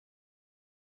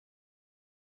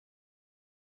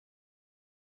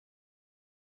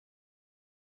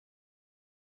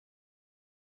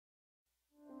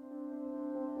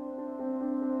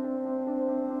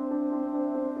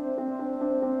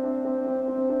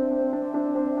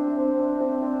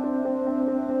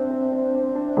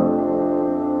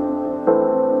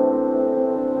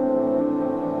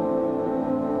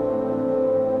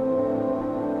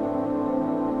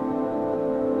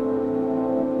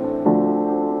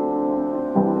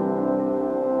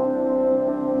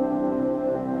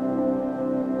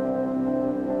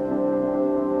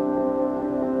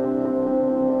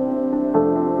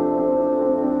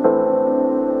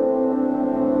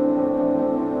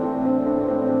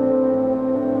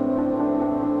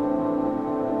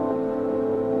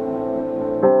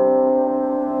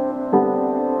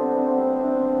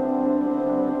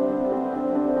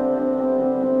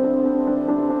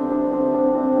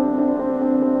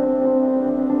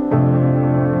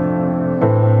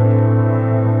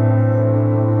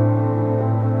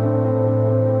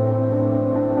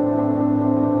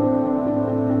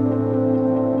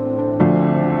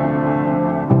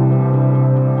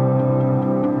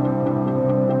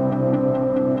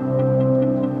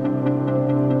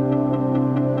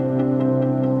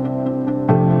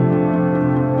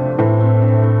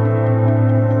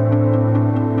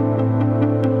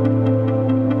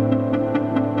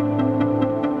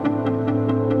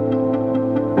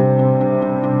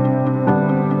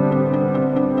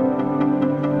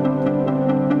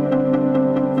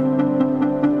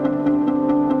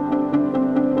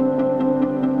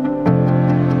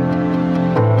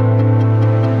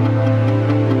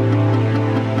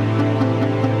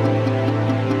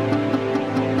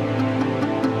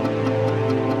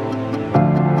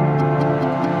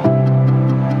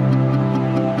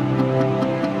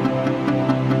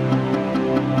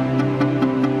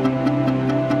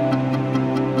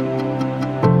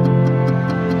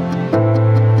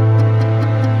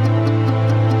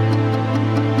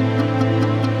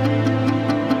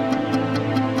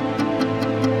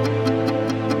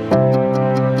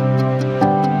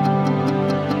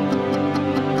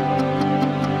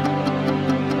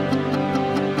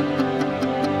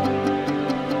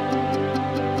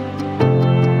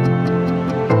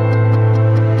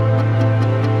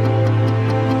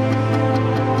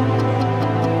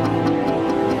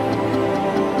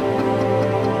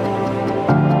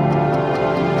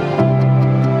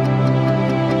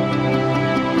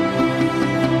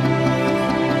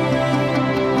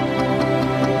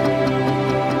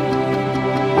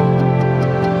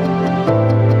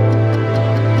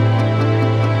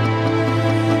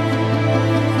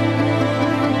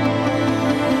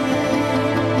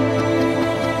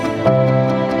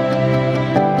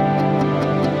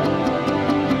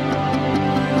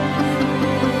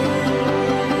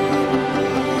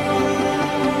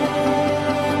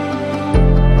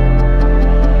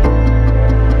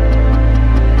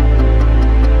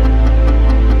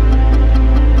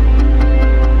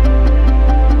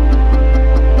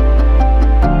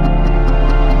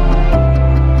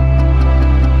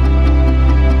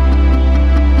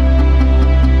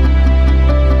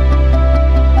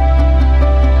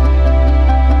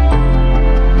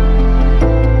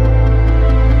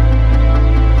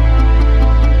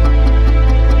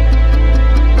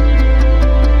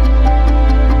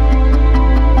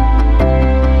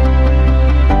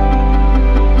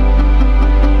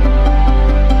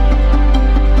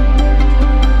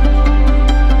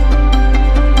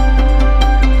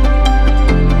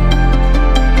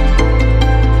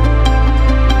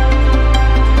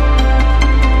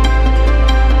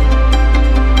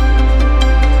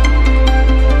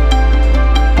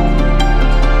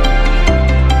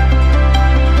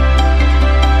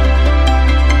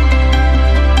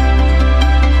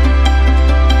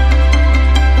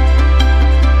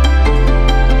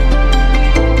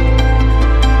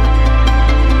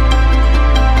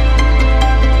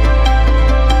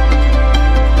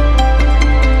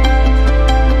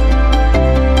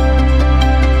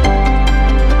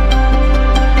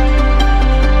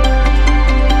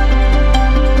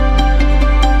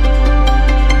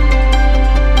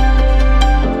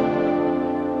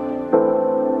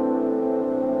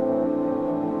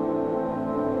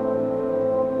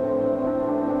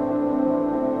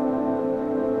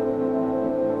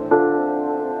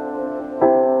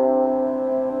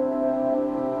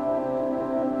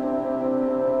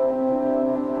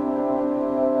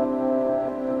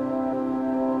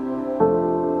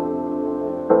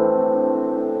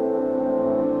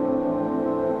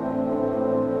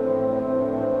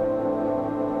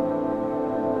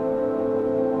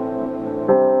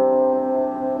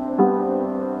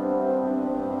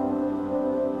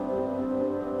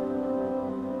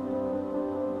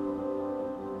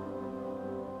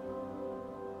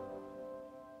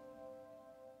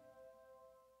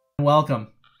Welcome.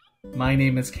 My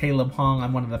name is Caleb Hong.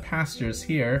 I'm one of the pastors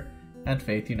here at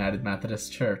Faith United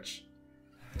Methodist Church.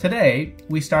 Today,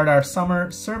 we start our summer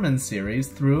sermon series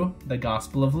through the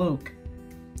Gospel of Luke.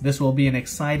 This will be an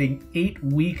exciting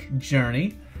 8-week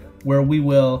journey where we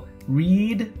will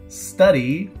read,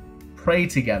 study, pray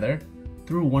together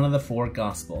through one of the 4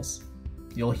 Gospels.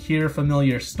 You'll hear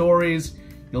familiar stories,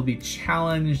 you'll be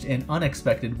challenged in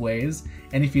unexpected ways,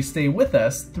 and if you stay with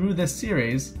us through this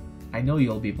series, I know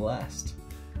you'll be blessed.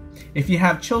 If you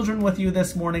have children with you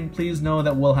this morning, please know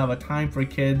that we'll have a time for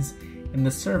kids in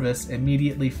the service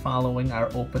immediately following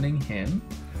our opening hymn.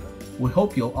 We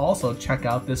hope you'll also check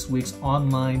out this week's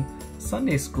online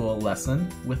Sunday school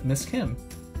lesson with Miss Kim.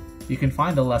 You can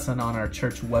find the lesson on our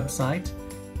church website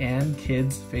and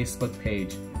kids' Facebook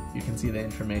page. You can see the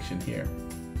information here.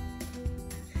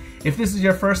 If this is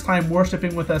your first time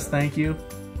worshiping with us, thank you.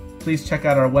 Please check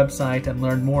out our website and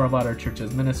learn more about our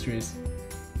church's ministries.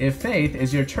 If Faith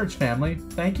is your church family,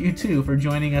 thank you too for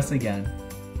joining us again.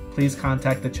 Please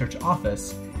contact the church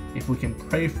office if we can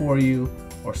pray for you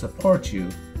or support you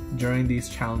during these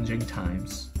challenging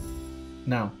times.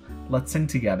 Now, let's sing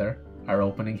together our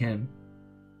opening hymn.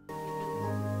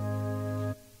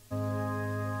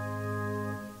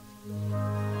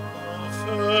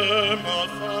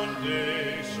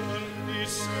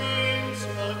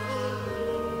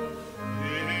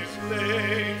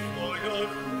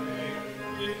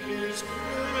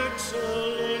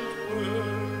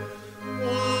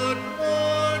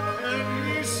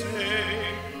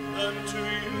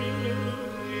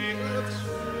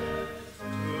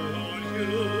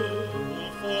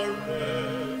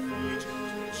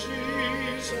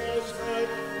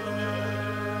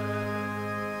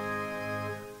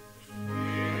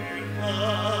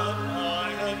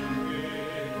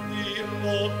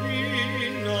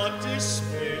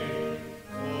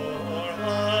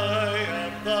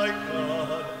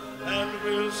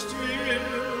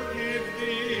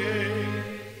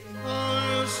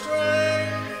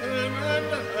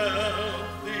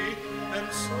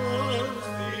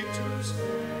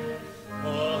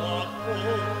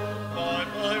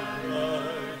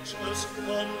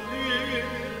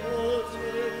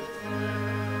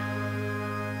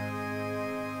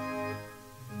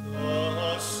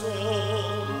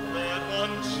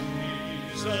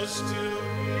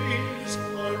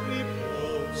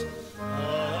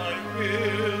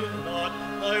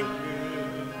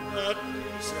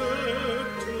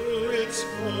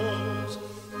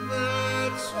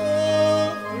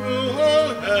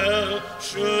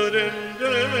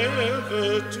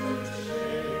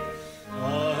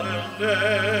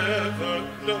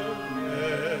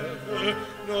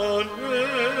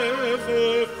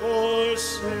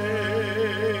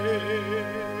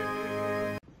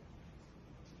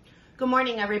 Good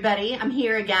morning, everybody. I'm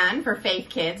here again for Faith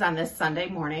Kids on this Sunday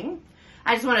morning.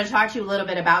 I just want to talk to you a little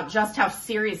bit about just how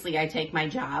seriously I take my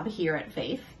job here at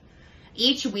Faith.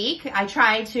 Each week, I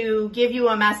try to give you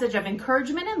a message of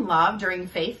encouragement and love during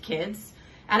Faith Kids,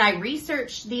 and I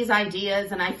research these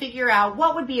ideas and I figure out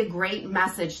what would be a great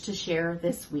message to share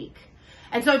this week.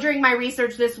 And so during my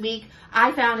research this week,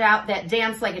 I found out that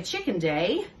Dance Like a Chicken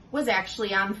Day was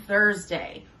actually on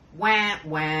Thursday. Wah,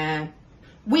 wah.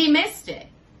 We missed it.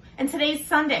 And today's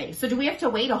Sunday, so do we have to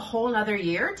wait a whole nother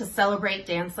year to celebrate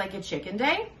Dance Like a Chicken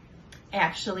Day?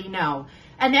 Actually, no.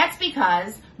 And that's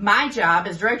because my job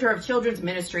as Director of Children's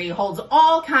Ministry holds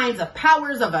all kinds of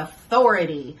powers of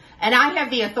authority. And I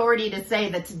have the authority to say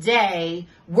that today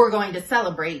we're going to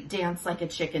celebrate Dance Like a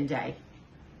Chicken Day.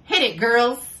 Hit it,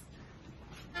 girls.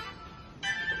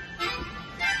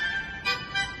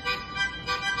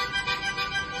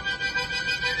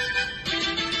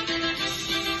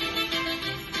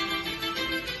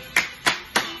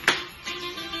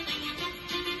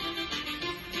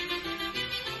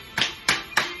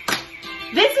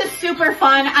 This is super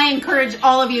fun. I encourage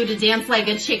all of you to dance like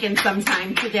a chicken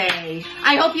sometime today.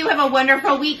 I hope you have a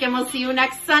wonderful week and we'll see you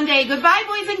next Sunday. Goodbye,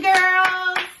 boys and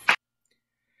girls.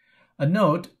 A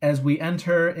note as we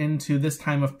enter into this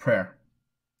time of prayer.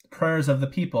 Prayers of the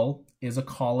people is a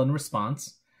call and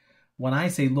response. When I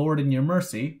say, Lord, in your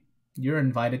mercy, you're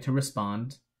invited to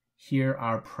respond, hear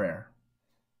our prayer.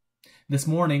 This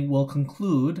morning, we'll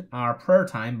conclude our prayer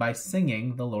time by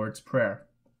singing the Lord's Prayer.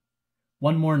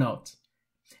 One more note.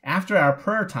 After our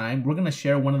prayer time, we're going to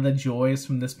share one of the joys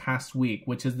from this past week,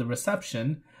 which is the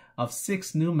reception of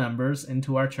 6 new members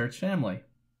into our church family.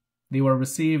 They were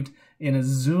received in a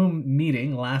Zoom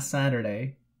meeting last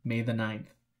Saturday, May the 9th.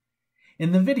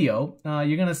 In the video,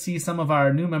 you're going to see some of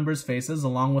our new members' faces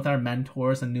along with our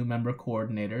mentors and new member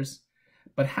coordinators.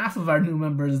 But half of our new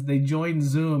members, they joined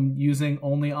Zoom using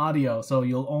only audio, so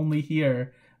you'll only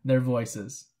hear their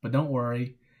voices, but don't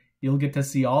worry, you'll get to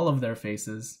see all of their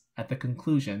faces at the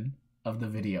conclusion of the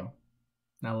video.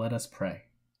 Now let us pray.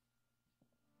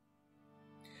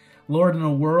 Lord, in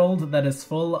a world that is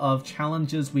full of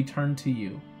challenges, we turn to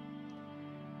you.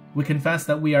 We confess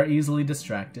that we are easily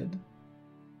distracted.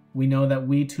 We know that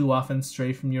we too often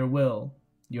stray from your will,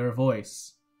 your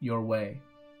voice, your way.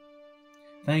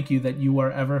 Thank you that you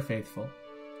are ever faithful.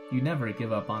 You never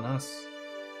give up on us.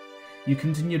 You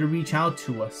continue to reach out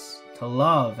to us, to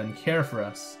love and care for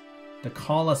us, to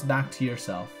call us back to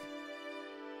yourself.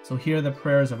 So hear the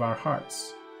prayers of our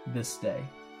hearts this day.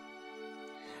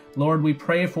 Lord, we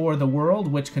pray for the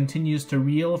world which continues to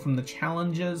reel from the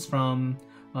challenges from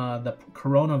the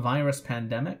coronavirus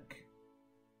pandemic.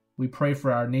 We pray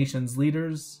for our nation's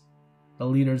leaders, the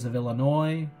leaders of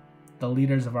Illinois, the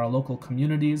leaders of our local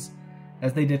communities,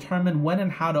 as they determine when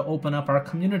and how to open up our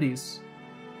communities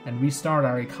and restart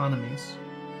our economies.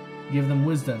 Give them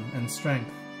wisdom and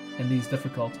strength in these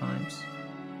difficult times.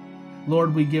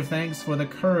 Lord, we give thanks for the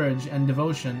courage and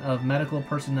devotion of medical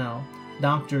personnel,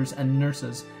 doctors and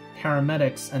nurses,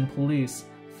 paramedics and police,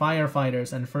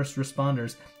 firefighters and first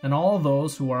responders, and all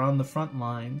those who are on the front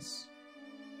lines.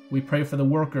 We pray for the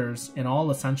workers in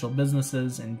all essential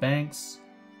businesses, in banks,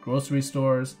 grocery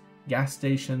stores, gas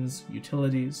stations,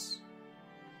 utilities.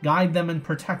 Guide them and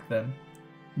protect them.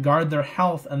 Guard their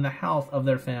health and the health of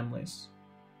their families.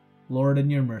 Lord, in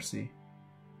your mercy,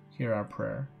 hear our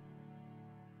prayer.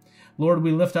 Lord,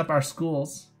 we lift up our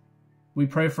schools. We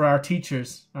pray for our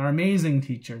teachers, our amazing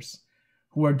teachers,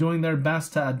 who are doing their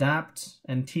best to adapt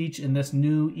and teach in this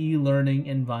new e-learning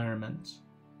environment.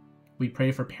 We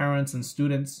pray for parents and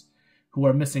students who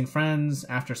are missing friends,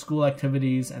 after-school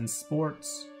activities, and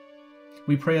sports.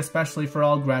 We pray especially for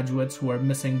all graduates who are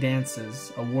missing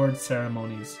dances, award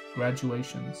ceremonies,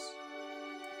 graduations.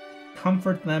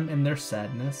 Comfort them in their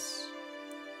sadness.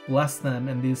 Bless them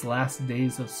in these last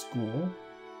days of school.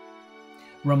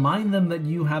 Remind them that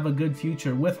you have a good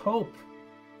future with hope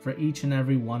for each and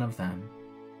every one of them.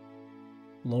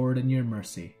 Lord, in your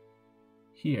mercy,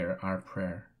 hear our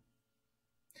prayer.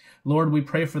 Lord, we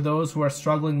pray for those who are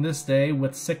struggling this day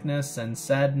with sickness and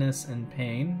sadness and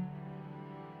pain.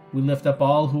 We lift up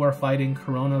all who are fighting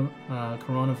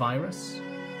coronavirus.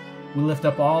 We lift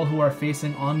up all who are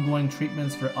facing ongoing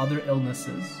treatments for other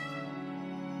illnesses.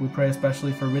 We pray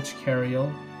especially for Rich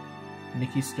Carriel,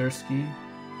 Nikki Stursky,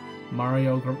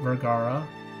 Mario Vergara,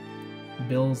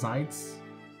 Bill Zeitz,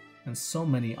 and so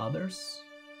many others.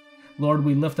 Lord,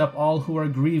 we lift up all who are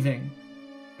grieving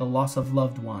the loss of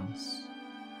loved ones.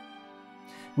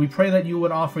 We pray that you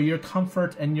would offer your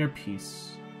comfort and your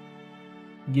peace.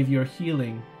 Give your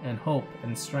healing and hope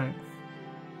and strength.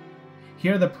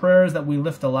 Hear the prayers that we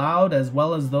lift aloud, as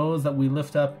well as those that we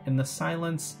lift up in the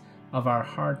silence of our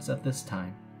hearts at this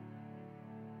time.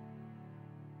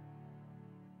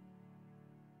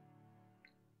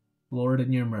 Lord,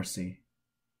 in your mercy,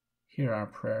 hear our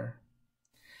prayer.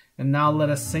 And now let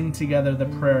us sing together the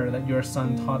prayer that your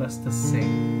Son taught us to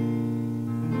sing.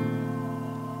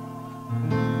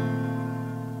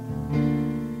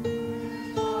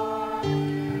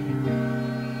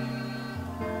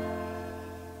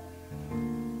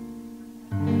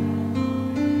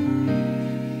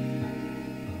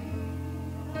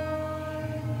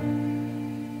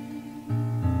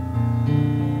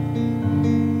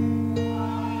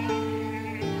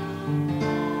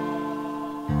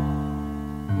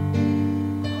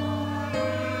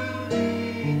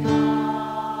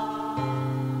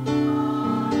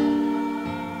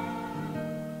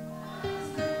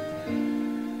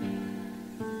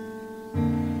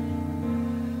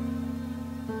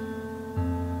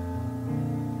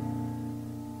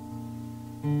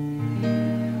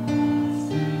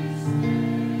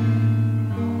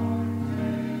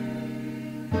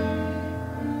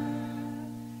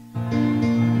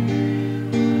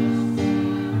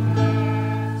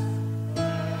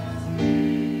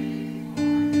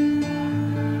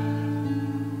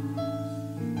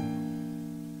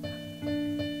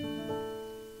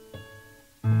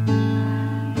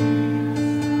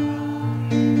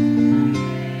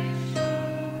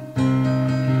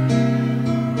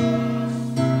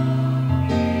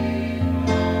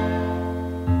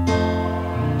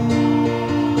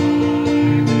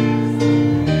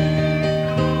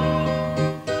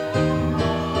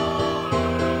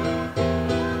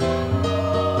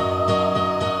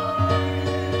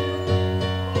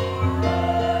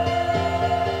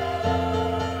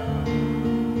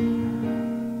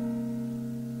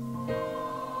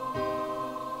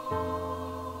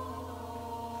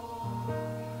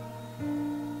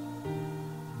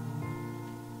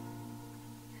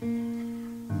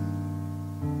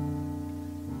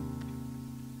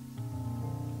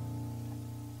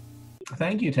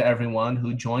 thank you to everyone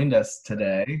who joined us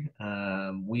today.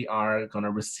 We are going to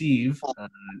receive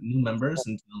new members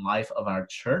into the life of our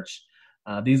church.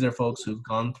 These are folks who've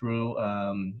gone through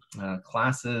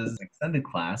classes, extended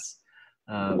class,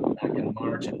 back in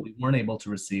March, and we weren't able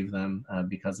to receive them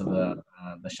because of the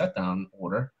shutdown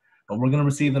order, but we're going to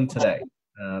receive them today.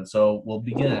 So we'll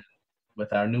begin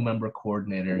with our new member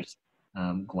coordinators,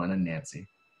 Gwen and Nancy.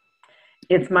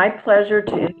 It's my pleasure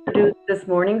to introduce this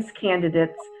morning's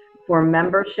candidates for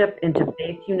membership into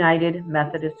Faith United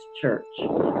Methodist Church.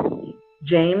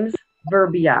 James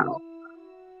Verbiau,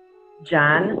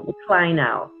 John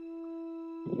Kleinow,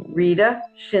 Rita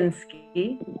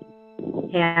Shinsky,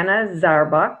 Hannah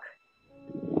Zarbuck,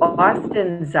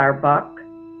 Austin Zarbuck,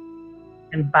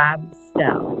 and Bob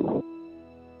Stell.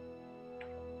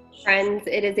 Friends,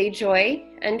 it is a joy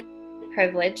and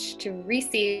privilege to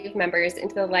receive members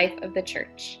into the life of the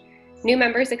church. New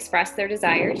members express their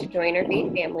desire to join our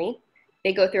faith family.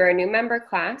 They go through our new member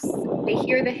class. They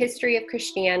hear the history of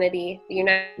Christianity, the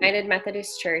United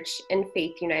Methodist Church, and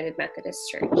Faith United Methodist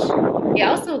Church. They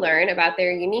also learn about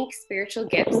their unique spiritual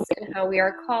gifts and how we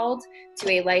are called to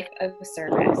a life of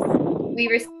service. We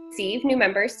receive new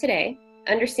members today,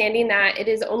 understanding that it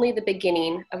is only the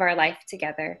beginning of our life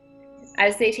together.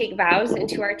 As they take vows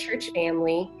into our church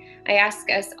family, I ask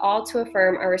us all to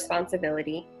affirm our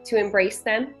responsibility to embrace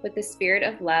them with the spirit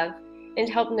of love and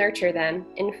help nurture them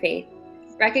in faith,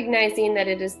 recognizing that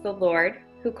it is the Lord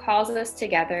who calls us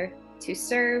together to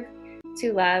serve,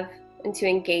 to love, and to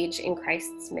engage in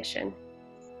Christ's mission.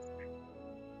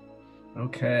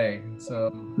 Okay, so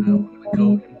now we're going to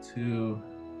go into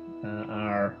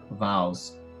our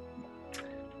vows.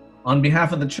 On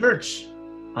behalf of the church,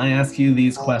 I ask you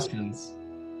these questions,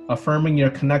 affirming your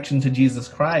connection to Jesus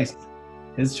Christ,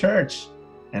 His church,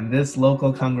 and this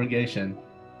local congregation.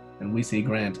 And we see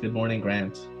Grant. Good morning,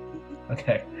 Grant.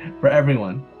 Okay, for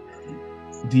everyone,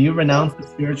 do you renounce the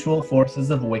spiritual forces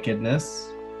of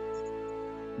wickedness,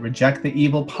 reject the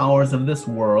evil powers of this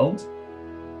world,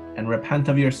 and repent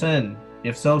of your sin?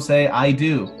 If so, say, I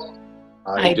do.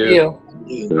 I do.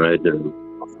 I do.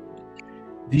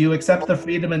 Do you accept the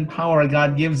freedom and power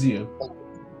God gives you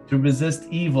to resist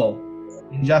evil,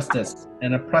 injustice,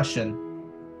 and oppression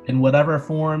in whatever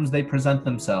forms they present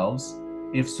themselves?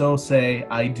 If so, say,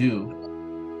 I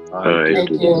do. I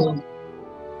do.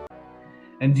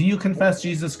 And do you confess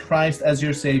Jesus Christ as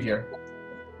your Savior?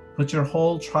 Put your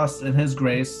whole trust in His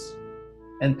grace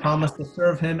and promise to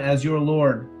serve Him as your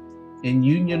Lord in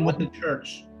union with the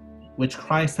church, which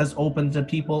Christ has opened to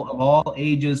people of all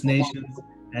ages, nations,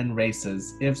 and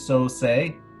races? If so,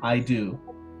 say, I do.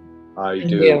 I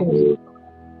do.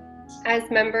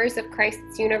 As members of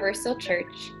Christ's Universal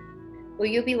Church, will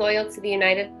you be loyal to the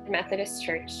United Methodist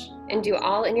Church and do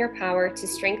all in your power to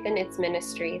strengthen its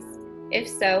ministries? If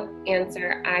so,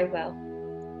 answer, I will.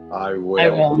 I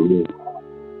will.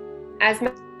 As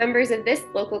members of this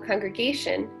local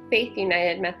congregation, Faith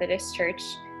United Methodist Church,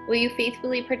 will you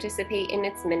faithfully participate in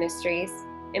its ministries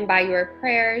and by your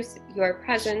prayers, your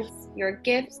presence, your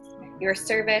gifts, your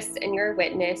service, and your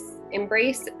witness,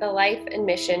 embrace the life and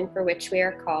mission for which we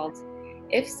are called?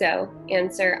 If so,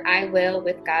 answer, I will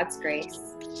with God's grace.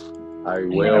 I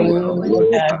will.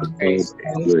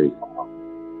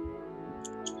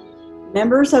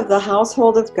 Members of the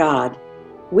household of God,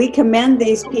 we commend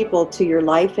these people to your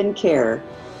life and care.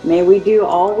 May we do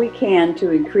all we can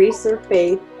to increase their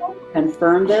faith,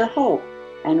 confirm their hope,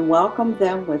 and welcome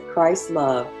them with Christ's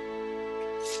love.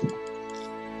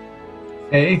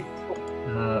 Faith,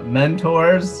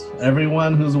 mentors,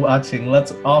 everyone who's watching,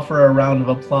 let's offer a round of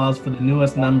applause for the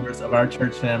newest members of our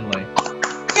church family.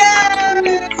 Yay!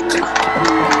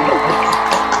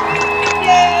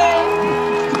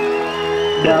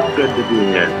 It's good to be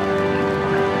here.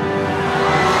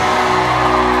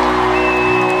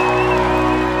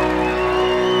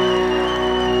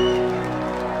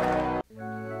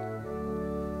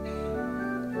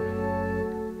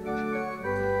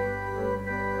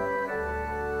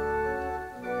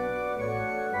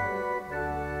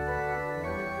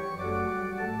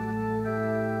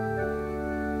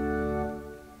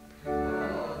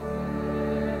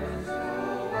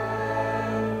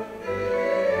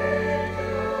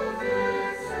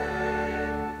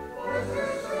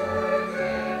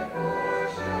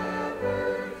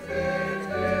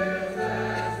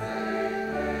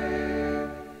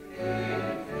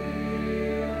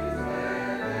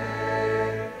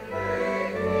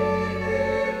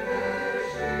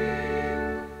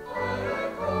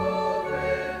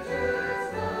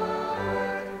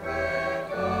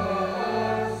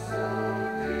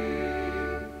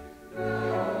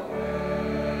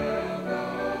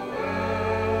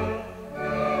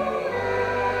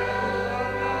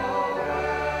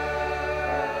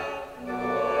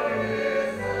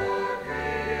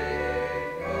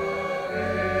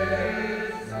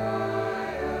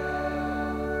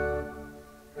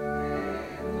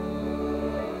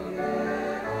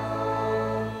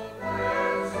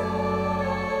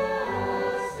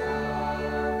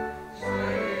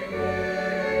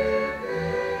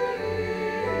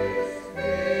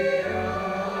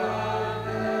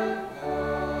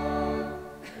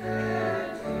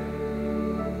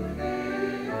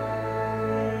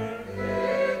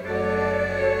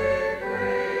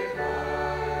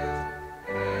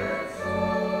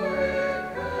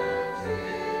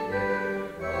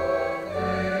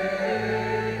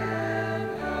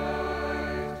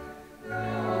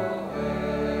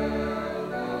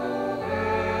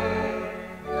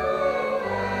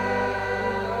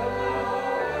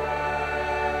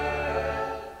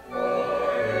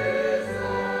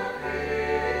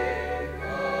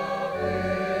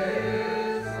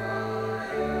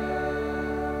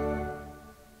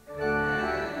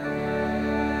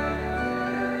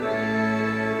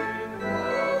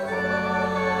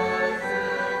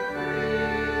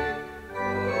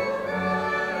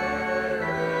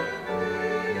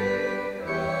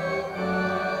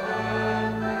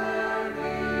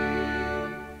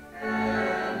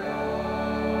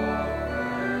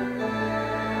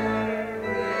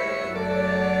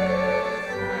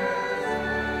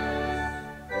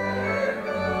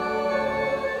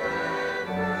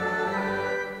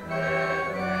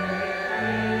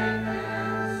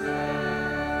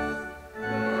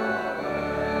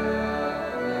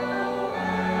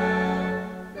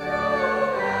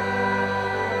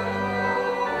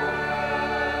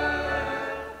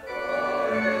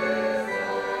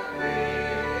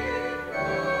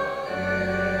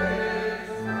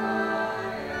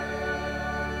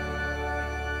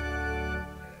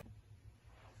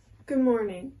 Good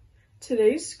morning.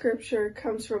 Today's scripture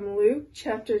comes from Luke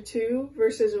chapter 2,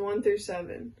 verses 1 through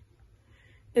 7.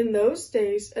 In those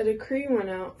days, a decree went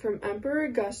out from Emperor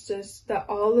Augustus that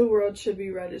all the world should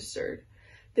be registered.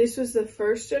 This was the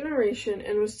first generation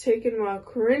and was taken while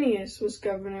Quirinius was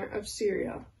governor of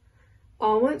Syria.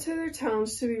 All went to their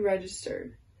towns to be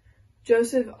registered.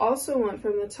 Joseph also went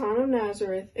from the town of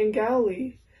Nazareth in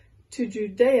Galilee to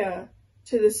Judea,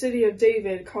 to the city of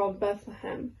David called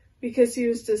Bethlehem, because he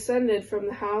was descended from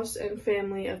the house and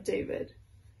family of David.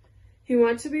 He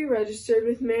went to be registered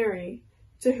with Mary,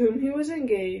 to whom he was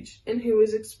engaged and who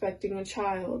was expecting a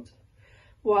child.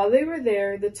 While they were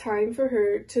there, the time for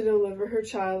her to deliver her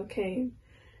child came,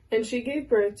 and she gave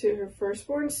birth to her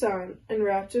firstborn son, and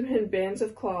wrapped him in bands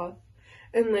of cloth,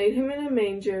 and laid him in a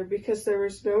manger, because there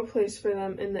was no place for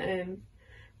them in the inn.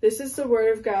 This is the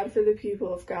word of God for the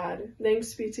people of God.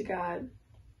 Thanks be to God.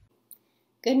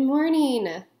 Good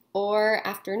morning, or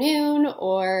afternoon,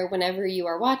 or whenever you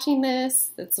are watching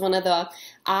this. That's one of the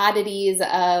oddities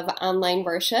of online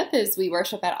worship, is we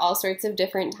worship at all sorts of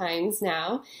different times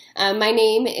now. My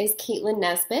name is Caitlin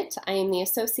Nesbitt. I am the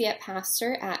Associate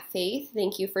Pastor at Faith.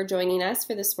 Thank you for joining us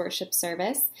for this worship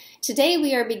service. Today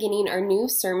we are beginning our new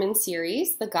sermon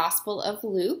series, The Gospel of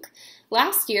Luke.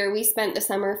 Last year, we spent the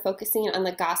summer focusing on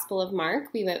the Gospel of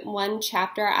Mark. We went one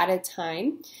chapter at a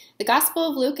time. The Gospel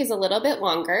of Luke is a little bit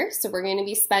longer, so we're going to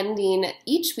be spending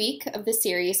each week of the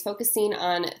series focusing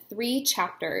on 3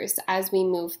 chapters as we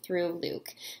move through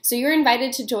Luke. So you're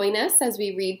invited to join us as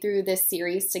we read through this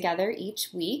series together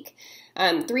each week.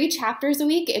 3 chapters a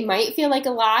week, it might feel like a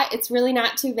lot. It's really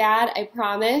not too bad, I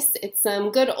promise. It's some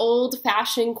good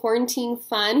old-fashioned quarantine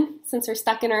fun, since we're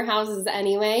stuck in our houses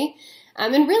anyway.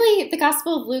 And really, the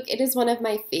Gospel of Luke, it is one of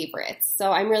my favorites.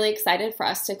 So I'm really excited for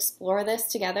us to explore this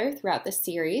together throughout the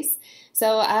series.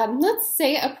 So let's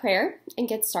say a prayer and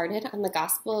get started on the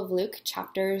Gospel of Luke,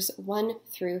 chapters 1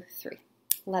 through 3.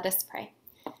 Let us pray.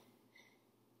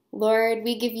 Lord,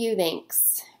 we give you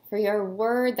thanks for your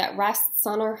word that rests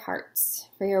on our hearts,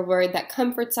 for your word that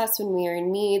comforts us when we are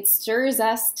in need, stirs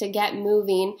us to get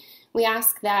moving. We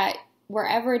ask that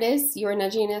wherever it is you are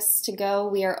nudging us to go,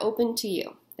 we are open to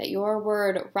you, that your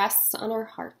word rests on our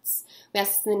hearts. We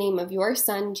ask in the name of your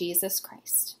Son, Jesus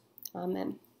Christ.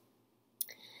 Amen.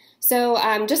 So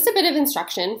just a bit of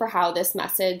instruction for how this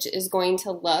message is going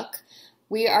to look.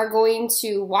 We are going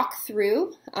to walk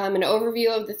through an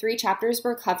overview of the 3 chapters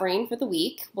we're covering for the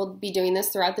week. We'll be doing this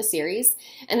throughout the series.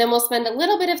 And then we'll spend a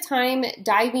little bit of time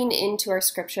diving into our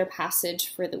scripture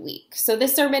passage for the week. So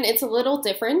this sermon, it's a little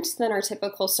different than our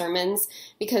typical sermons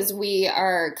because we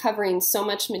are covering so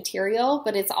much material,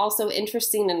 but it's also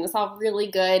interesting and it's all really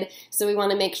good. So we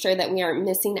want to make sure that we aren't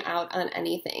missing out on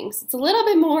anything. So it's a little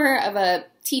bit more of a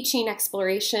teaching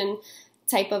exploration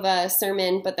type of a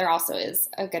sermon, but there also is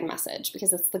a good message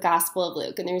because it's the Gospel of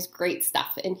Luke and there's great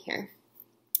stuff in here.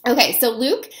 Okay, so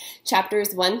Luke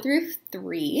chapters 1 through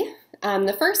 3.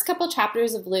 The first couple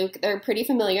chapters of Luke, they're pretty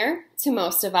familiar to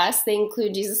most of us. They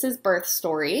include Jesus' birth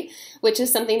story, which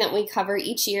is something that we cover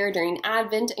each year during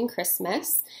Advent and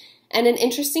Christmas. And an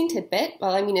interesting tidbit,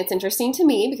 well, I mean, it's interesting to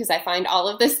me because I find all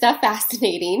of this stuff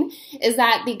fascinating, is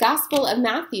that the Gospel of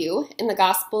Matthew and the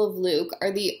Gospel of Luke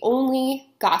are the only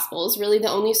Gospels, really the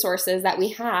only sources that we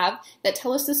have that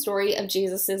tell us the story of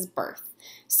Jesus' birth.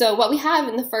 So what we have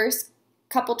in the first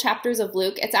couple chapters of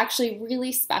Luke, it's actually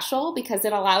really special because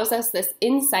it allows us this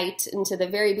insight into the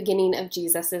very beginning of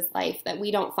Jesus' life that we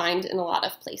don't find in a lot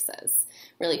of places,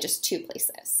 really just 2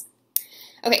 places.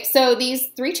 Okay, so these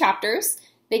 3 chapters,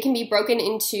 they can be broken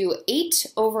into 8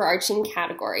 overarching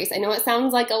categories. I know it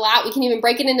sounds like a lot. We can even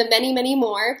break it into many, many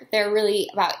more, but there are really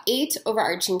about 8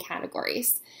 overarching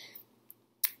categories.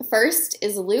 First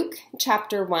is Luke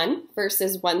chapter 1,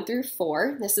 verses 1 through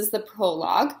 4. This is the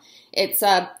prologue. It's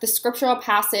the scriptural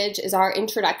passage is our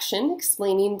introduction,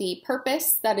 explaining the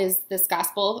purpose that is this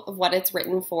gospel of what it's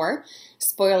written for.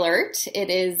 Spoiler alert, it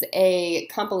is a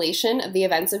compilation of the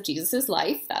events of Jesus'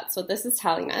 life. That's what this is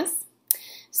telling us.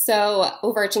 So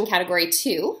overarching category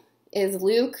 2 is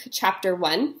Luke chapter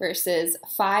 1, verses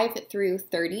 5 through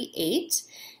 38.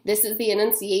 This is the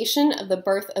annunciation of the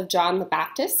birth of John the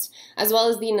Baptist, as well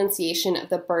as the annunciation of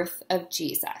the birth of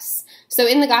Jesus. So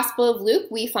in the Gospel of Luke,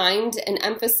 we find an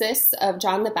emphasis of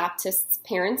John the Baptist's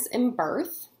parents and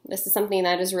birth. This is something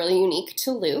that is really unique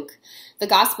to Luke. The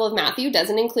Gospel of Matthew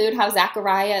doesn't include how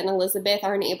Zechariah and Elizabeth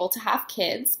aren't able to have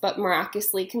kids, but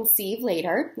miraculously conceive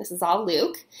later. This is all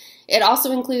Luke. It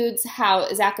also includes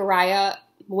how Zechariah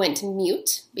went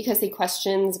mute because he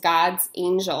questions God's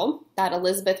angel that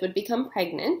Elizabeth would become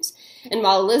pregnant, and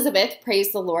while Elizabeth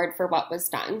praised the Lord for what was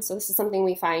done. So this is something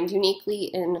we find uniquely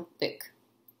in Luke.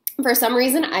 For some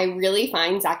reason, I really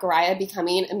find Zechariah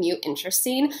becoming a mute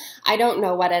interesting. I don't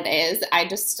know what it is. I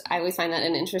always find that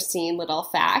an interesting little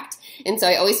fact. And so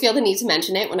I always feel the need to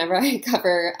mention it whenever I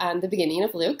cover the beginning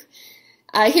of Luke.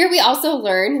 Here we also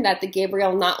learn that the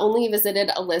Gabriel not only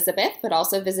visited Elizabeth, but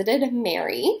also visited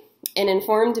Mary and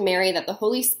informed Mary that the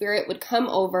Holy Spirit would come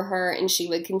over her and she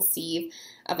would conceive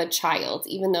of a child,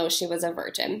 even though she was a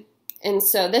virgin. And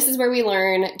so this is where we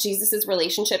learn Jesus'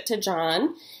 relationship to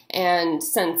John, and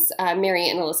since Mary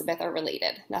and Elizabeth are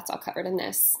related. That's all covered in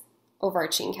this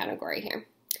overarching category here.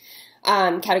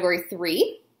 Category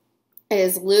 3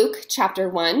 is Luke chapter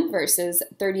 1, verses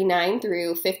 39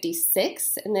 through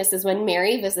 56, and this is when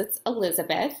Mary visits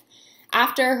Elizabeth.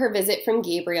 After her visit from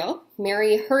Gabriel,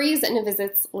 Mary hurries and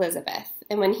visits Elizabeth.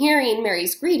 And when hearing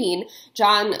Mary's greeting,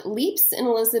 John leaps in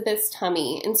Elizabeth's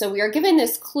tummy. And so we are given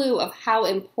this clue of how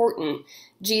important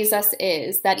Jesus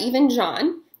is, that even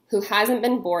John, who hasn't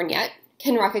been born yet,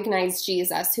 can recognize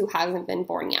Jesus, who hasn't been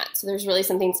born yet. So there's really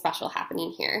something special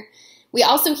happening here. We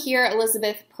also hear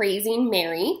Elizabeth praising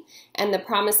Mary and the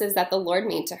promises that the Lord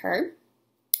made to her.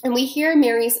 And we hear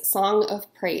Mary's song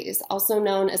of praise, also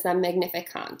known as the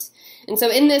Magnificat. And so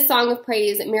in this song of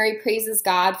praise, Mary praises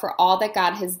God for all that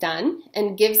God has done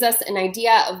and gives us an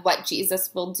idea of what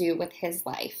Jesus will do with his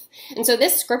life. And so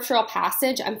this scriptural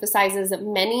passage emphasizes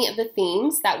many of the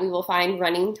themes that we will find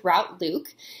running throughout Luke,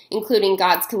 including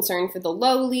God's concern for the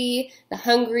lowly, the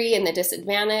hungry, and the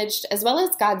disadvantaged, as well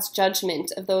as God's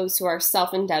judgment of those who are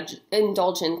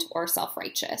self-indulgent or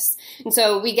self-righteous. And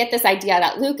so we get this idea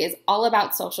that Luke is all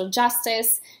about social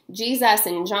justice. Jesus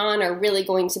and John are really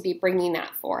going to be bringing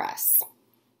that for us.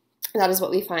 That is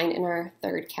what we find in our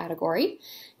third category.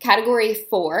 Category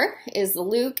 4 is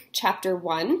Luke chapter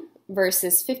 1,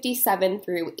 verses 57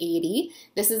 through 80.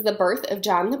 This is the birth of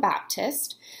John the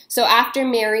Baptist. So after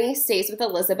Mary stays with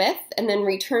Elizabeth and then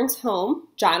returns home,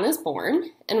 John is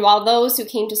born. And while those who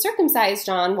came to circumcise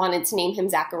John wanted to name him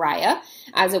Zechariah,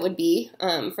 as it would be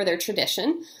for their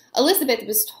tradition, Elizabeth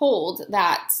was told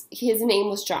that his name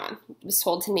was John, was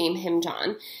told to name him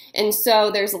John. And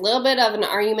so there's a little bit of an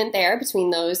argument there between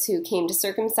those who came to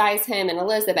circumcise him and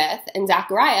Elizabeth, and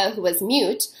Zechariah, who was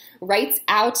mute, writes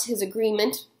out his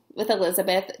agreement with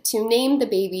Elizabeth to name the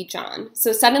baby John.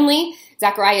 So suddenly,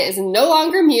 Zechariah is no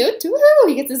longer mute. Woohoo!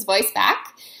 He gets his voice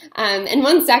back. And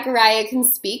once Zechariah can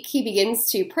speak, he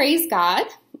begins to praise God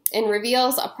and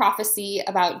reveals a prophecy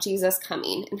about Jesus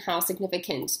coming and how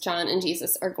significant John and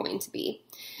Jesus are going to be.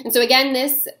 And so again,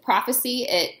 this prophecy,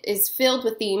 it is filled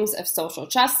with themes of social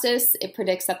justice. It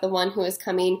predicts that the one who is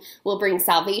coming will bring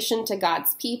salvation to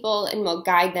God's people and will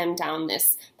guide them down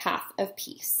this path of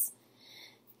peace.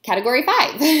 Category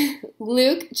 5,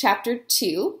 Luke chapter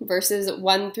 2, verses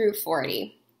 1 through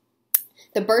 40.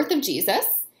 The birth of Jesus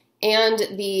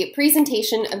and the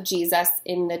presentation of Jesus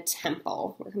in the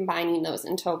temple. We're combining those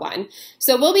into one.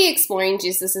 So we'll be exploring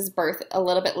Jesus' birth a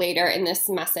little bit later in this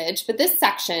message, but this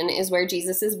section is where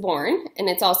Jesus is born, and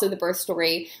it's also the birth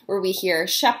story where we hear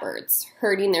shepherds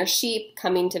herding their sheep,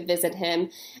 coming to visit him.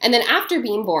 And then after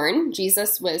being born,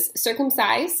 Jesus was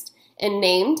circumcised and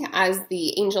named as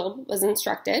the angel was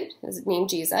instructed, as named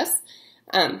Jesus.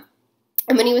 And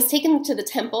when he was taken to the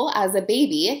temple as a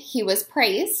baby, he was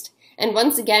praised. And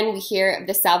once again, we hear of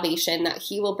the salvation that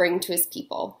he will bring to his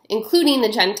people, including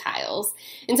the Gentiles.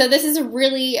 And so this is a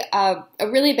really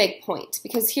big point,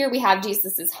 because here we have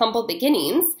Jesus' humble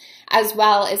beginnings, as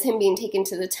well as him being taken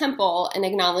to the temple, an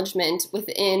acknowledgement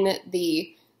within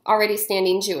the already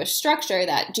standing Jewish structure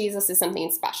that Jesus is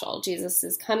something special. Jesus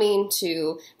is coming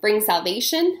to bring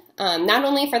salvation, not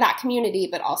only for that community,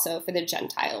 but also for the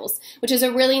Gentiles, which is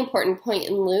a really important point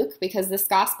in Luke, because this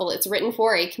gospel, it's written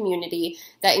for a community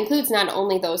that includes not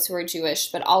only those who are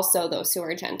Jewish, but also those who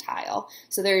are Gentile.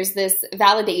 So there's this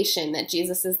validation that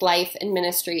Jesus' life and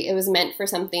ministry, it was meant for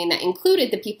something that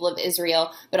included the people of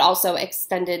Israel, but also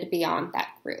extended beyond that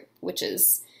group, which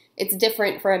is it's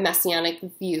different for a messianic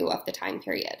view of the time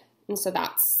period. And so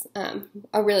that's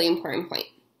a really important point.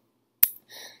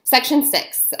 Section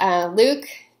 6, Luke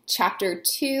chapter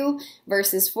 2,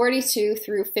 verses 42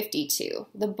 through 52.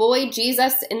 The boy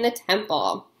Jesus in the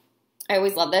temple. I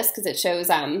always love this because it shows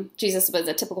Jesus was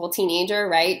a typical teenager,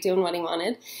 right? Doing what he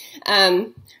wanted.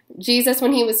 Jesus,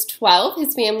 when he was 12,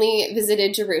 his family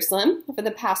visited Jerusalem for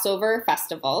the Passover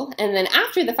festival. And then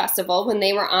after the festival, when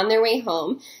they were on their way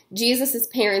home, Jesus'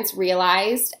 parents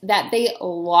realized that they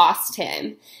lost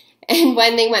him. And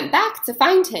when they went back to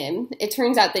find him, it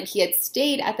turns out that he had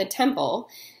stayed at the temple.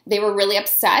 They were really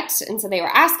upset, and so they were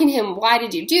asking him, why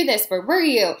did you do this? Where were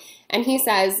you? And he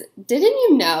says, didn't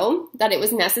you know that it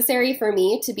was necessary for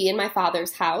me to be in my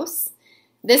Father's house?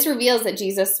 This reveals that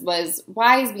Jesus was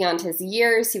wise beyond his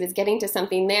years. He was getting to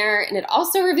something there. And it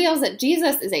also reveals that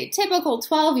Jesus is a typical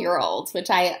 12-year-old,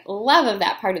 which I love of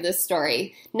that part of this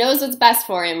story. Knows what's best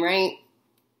for him, right?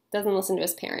 Doesn't listen to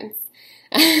his parents.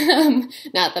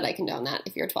 Not that I condone that.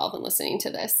 If you're 12 and listening to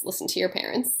this, listen to your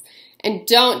parents. And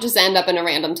don't just end up in a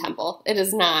random temple. It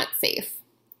is not safe.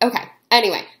 Okay,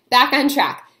 anyway, back on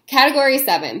track. Category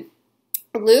 7.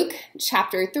 Luke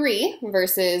chapter 3,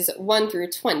 verses 1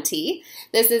 through 20.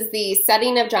 This is the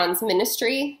setting of John's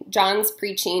ministry, John's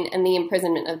preaching, and the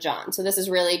imprisonment of John. So this is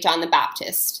really John the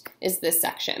Baptist is this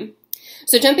section.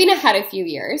 So jumping ahead a few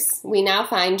years, we now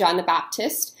find John the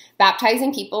Baptist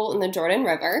baptizing people in the Jordan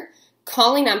River,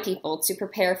 calling on people to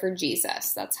prepare for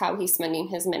Jesus. That's how he's spending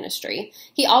his ministry.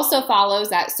 He also follows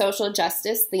that social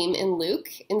justice theme in Luke.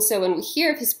 And so when we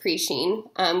hear of his preaching,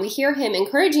 we hear him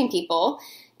encouraging people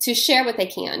to share what they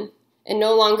can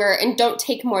and don't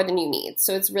take more than you need.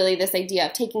 So it's really this idea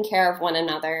of taking care of one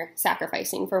another,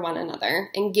 sacrificing for one another,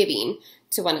 and giving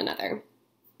to one another.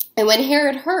 And when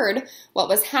Herod heard what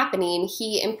was happening,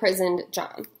 he imprisoned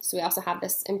John. So we also have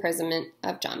this imprisonment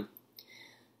of John.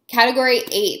 Category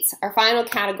 8, our final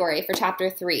category for chapter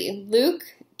 3. Luke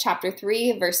chapter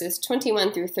 3, verses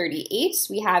 21 through 38.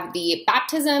 We have the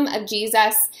baptism of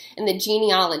Jesus and the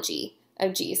genealogy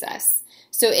of Jesus.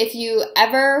 So if you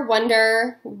ever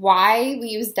wonder why we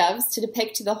use doves to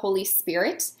depict the Holy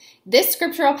Spirit, this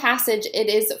scriptural passage, it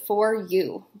is for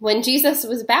you. When Jesus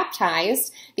was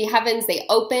baptized, the heavens, they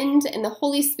opened and the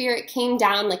Holy Spirit came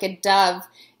down like a dove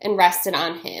and rested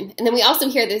on him. And then we also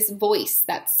hear this voice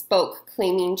that spoke,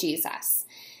 claiming Jesus.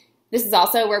 This is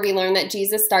also where we learn that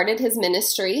Jesus started his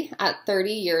ministry at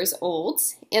 30 years old.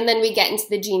 And then we get into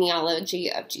the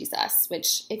genealogy of Jesus,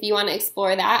 which if you want to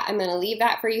explore that, I'm going to leave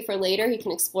that for you for later. You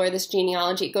can explore this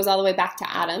genealogy. It goes all the way back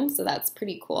to Adam, so that's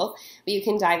pretty cool. But you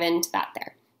can dive into that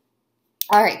there.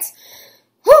 All right.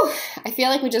 Whew, I feel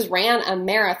like we just ran a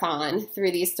marathon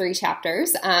through these 3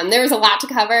 chapters. There was a lot to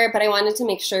cover, but I wanted to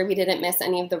make sure we didn't miss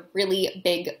any of the really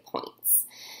big points.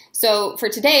 So for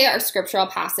today, our scriptural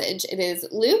passage, it is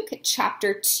Luke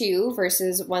chapter 2,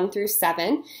 verses 1 through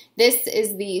 7. This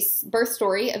is the birth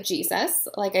story of Jesus.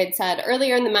 Like I'd said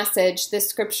earlier in the message, this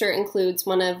scripture includes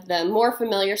one of the more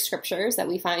familiar scriptures that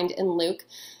we find in Luke.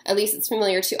 At least it's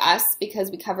familiar to us because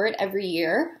we cover it every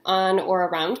year on or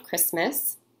around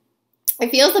Christmas. It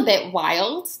feels a bit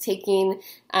wild taking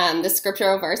the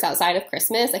scriptural verse outside of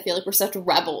Christmas. I feel like we're such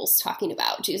rebels talking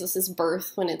about Jesus'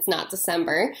 birth when it's not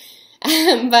December.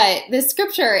 But this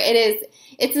scripture,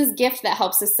 it's this gift that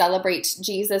helps us celebrate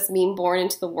Jesus being born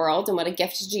into the world and what a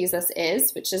gift Jesus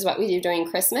is, which is what we do during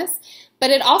Christmas. But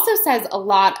it also says a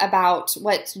lot about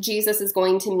what Jesus is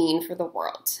going to mean for the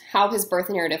world, how his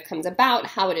birth narrative comes about,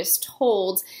 how it is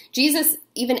told. Jesus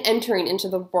even entering into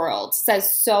the world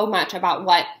says so much about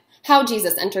how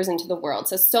Jesus enters into the world,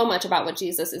 says so much about what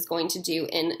Jesus is going to do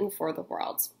in and for the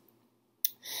world.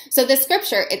 So this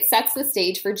scripture, it sets the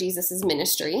stage for Jesus'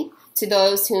 ministry to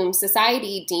those whom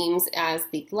society deems as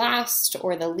the last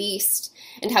or the least,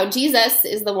 and how Jesus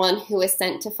is the one who is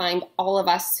sent to find all of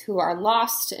us who are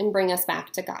lost and bring us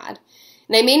back to God.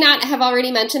 And I may not have already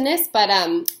mentioned this, but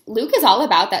Luke is all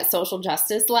about that social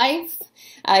justice life.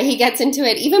 He gets into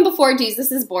it even before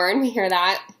Jesus is born. We heard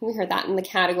that in the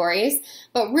categories,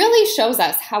 but really shows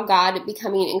us how God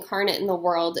becoming incarnate in the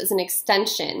world is an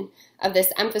extension of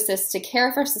this emphasis to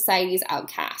care for society's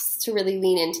outcasts, to really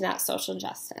lean into that social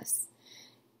justice.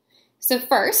 So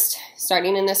first,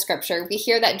 starting in the scripture, we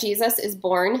hear that Jesus is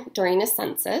born during a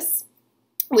census,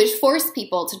 which forced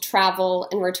people to travel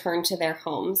and return to their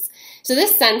homes. So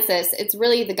this census, it's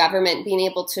really the government being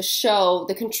able to show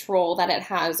the control that it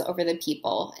has over the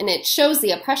people. And it shows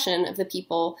the oppression of the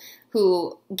people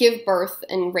who give birth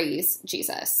and raise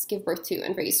Jesus, give birth to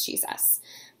and raise Jesus.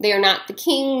 They are not the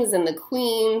kings and the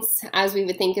queens, as we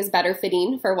would think is better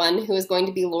fitting for one who is going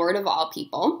to be Lord of all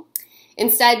people.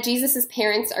 Instead, Jesus'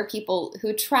 parents are people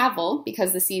who travel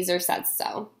because the Caesar says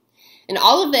so. And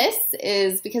all of this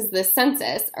is because of the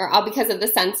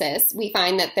census, we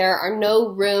find that there are no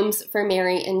rooms for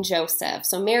Mary and Joseph.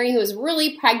 So Mary, who is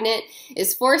really pregnant,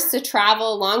 is forced to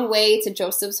travel a long way to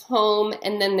Joseph's home,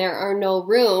 and then there are no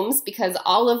rooms because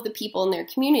all of the people in their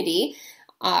community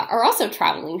are also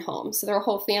traveling home. So their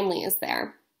whole family is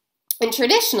there. And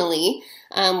traditionally,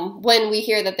 when we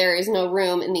hear that there is no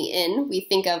room in the inn, we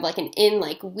think of like an inn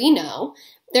like we know.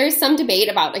 There is some debate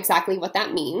about exactly what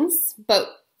that means, but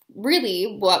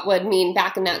really what would mean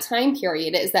back in that time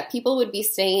period is that people would be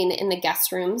staying in the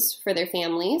guest rooms for their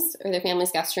families or their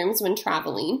families' guest rooms when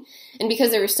traveling. And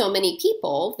because there were so many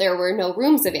people, there were no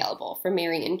rooms available for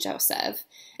Mary and Joseph.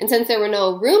 And since there were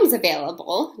no rooms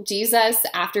available, Jesus,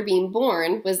 after being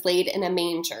born, was laid in a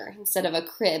manger instead of a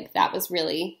crib. That was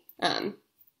really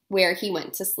where he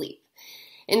went to sleep.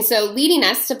 And so leading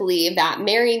us to believe that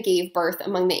Mary gave birth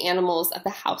among the animals of the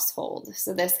household.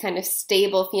 So this kind of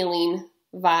stable feeling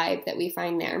vibe that we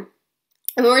find there.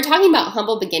 And when we're talking about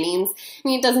humble beginnings, I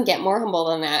mean, it doesn't get more humble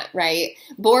than that, right?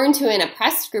 Born to an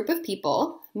oppressed group of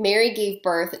people, Mary gave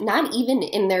birth not even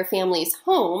in their family's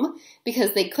home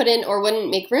because they couldn't or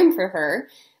wouldn't make room for her.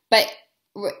 But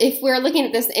if we're looking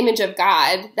at this image of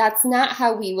God, that's not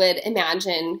how we would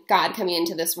imagine God coming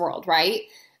into this world, right?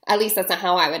 At least that's not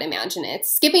how I would imagine it.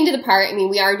 Skipping to the part, I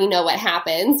mean, we already know what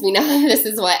happens. We know this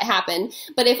is what happened.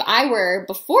 But if I were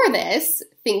before this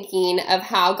thinking of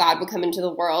how God would come into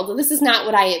the world, this is not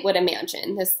what I would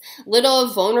imagine. This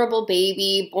little vulnerable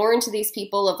baby born to these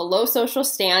people of a low social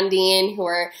standing who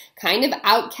are kind of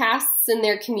outcasts in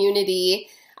their community.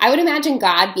 I would imagine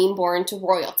God being born to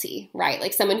royalty, right?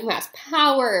 Like someone who has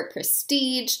power,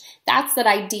 prestige. That's that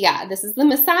idea. This is the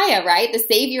Messiah, right? The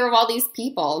savior of all these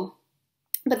people.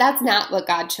 But that's not what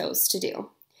God chose to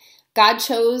do. God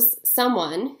chose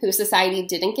someone who society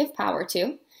didn't give power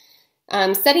to,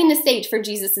 setting the stage for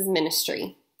Jesus'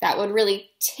 ministry. That would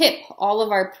really tip all of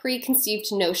our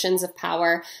preconceived notions of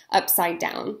power upside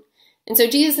down. And so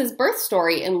Jesus' birth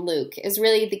story in Luke is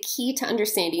really the key to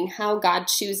understanding how God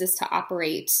chooses to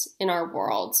operate in our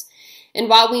world. And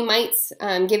while we might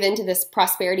give into this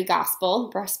prosperity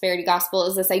gospel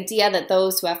is this idea that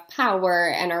those who have power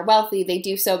and are wealthy, they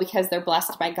do so because they're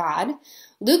blessed by God.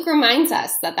 Luke reminds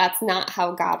us that that's not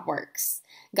how God works.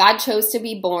 God chose to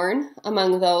be born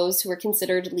among those who were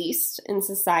considered least in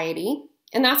society,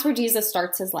 and that's where Jesus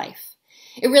starts his life.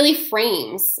 It really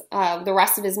frames the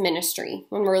rest of his ministry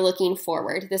when we're looking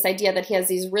forward. This idea that he has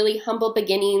these really humble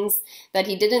beginnings, that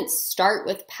he didn't start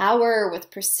with power, with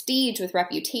prestige, with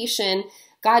reputation.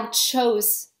 God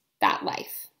chose that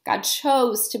life. God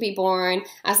chose to be born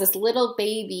as this little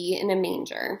baby in a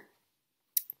manger.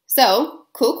 So,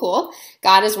 cool.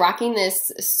 God is rocking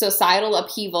this societal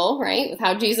upheaval, right, with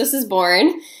how Jesus is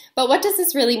born. But what does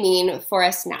this really mean for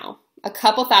us now, a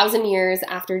couple thousand years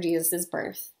after Jesus'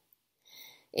 birth?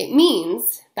 It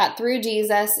means that through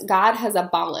Jesus, God has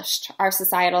abolished our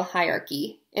societal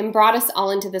hierarchy and brought us all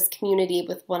into this community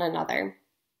with one another.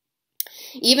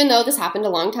 Even though this happened a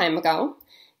long time ago,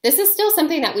 this is still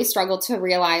something that we struggle to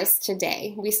realize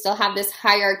today. We still have this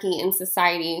hierarchy in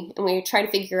society, and we try to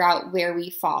figure out where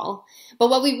we fall. But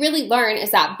what we really learn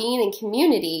is that being in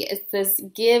community is this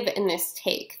give and this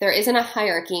take. There isn't a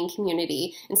hierarchy in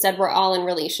community. Instead, we're all in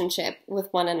relationship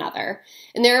with one another.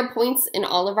 And there are points in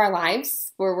all of our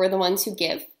lives where we're the ones who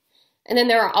give. And then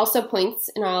there are also points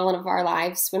in all of our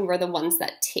lives when we're the ones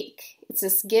that take. It's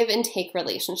this give and take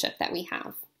relationship that we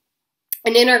have.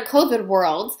 And in our COVID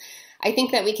world, I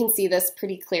think that we can see this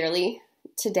pretty clearly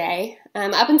today.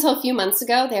 Up until a few months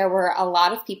ago, there were a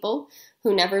lot of people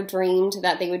who never dreamed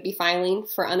that they would be filing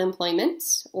for unemployment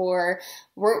or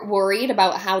weren't worried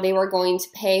about how they were going to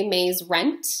pay May's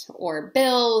rent or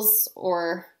bills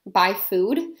or buy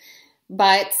food.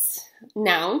 But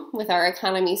now, with our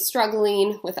economy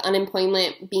struggling, with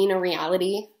unemployment being a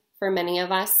reality for many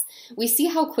of us, we see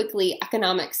how quickly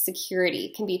economic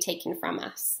security can be taken from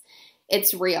us.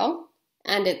 It's real.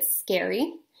 And it's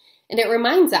scary. And it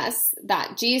reminds us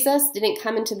that Jesus didn't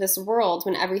come into this world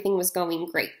when everything was going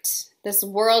great. This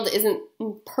world isn't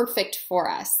perfect for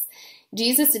us.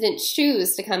 Jesus didn't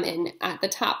choose to come in at the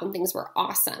top when things were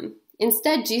awesome.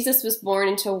 Instead, Jesus was born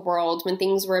into a world when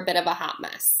things were a bit of a hot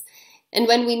mess. And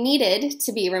when we needed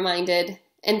to be reminded,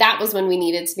 and that was when we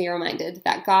needed to be reminded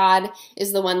that God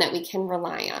is the one that we can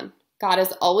rely on. God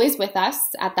is always with us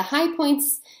at the high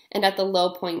points and at the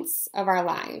low points of our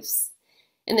lives.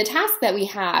 And the task that we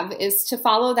have is to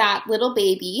follow that little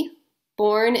baby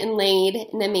born and laid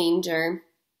in a manger.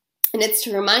 And it's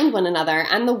to remind one another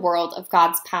and the world of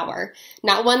God's power,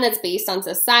 not one that's based on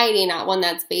society, not one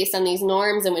that's based on these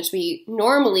norms in which we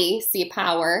normally see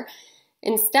power.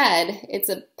 Instead, it's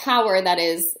a power that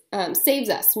saves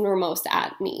us when we're most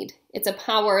at need. It's a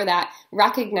power that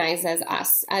recognizes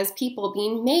us as people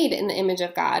being made in the image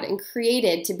of God and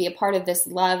created to be a part of this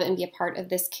love and be a part of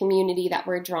this community that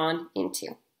we're drawn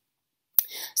into.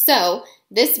 So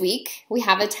this week, we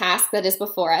have a task that is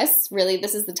before us. Really,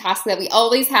 this is the task that we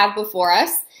always have before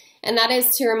us, and that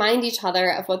is to remind each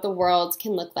other of what the world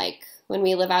can look like when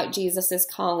we live out Jesus'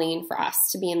 calling for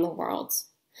us to be in the world.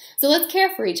 So let's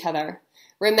care for each other.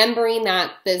 remembering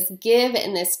that this give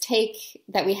and this take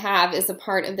that we have is a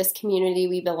part of this community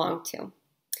we belong to.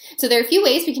 So there are a few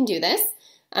ways we can do this.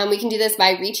 We can do this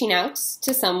by reaching out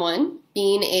to someone,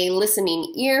 being a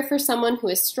listening ear for someone who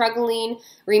is struggling,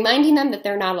 reminding them that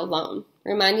they're not alone,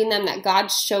 reminding them that God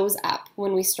shows up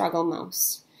when we struggle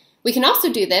most. We can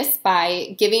also do this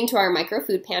by giving to our micro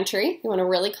food pantry in a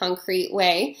really concrete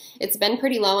way. It's been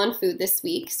pretty low on food this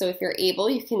week, so if you're able,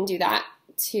 you can do that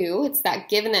too. It's that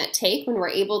give and that take. When we're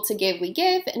able to give, we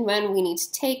give, and when we need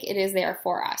to take, it is there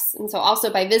for us. And so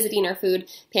also by visiting our food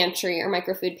pantry or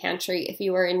micro food pantry if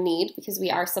you are in need, because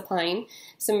we are supplying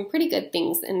some pretty good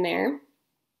things in there.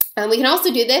 We can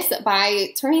also do this by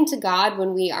turning to God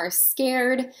when we are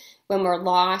scared, when we're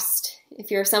lost. If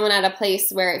you're someone at a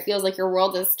place where it feels like your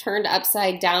world is turned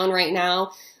upside down right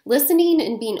now, listening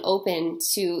and being open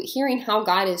to hearing how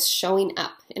God is showing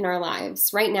up in our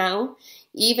lives right now,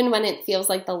 even when it feels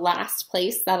like the last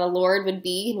place that a Lord would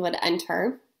be and would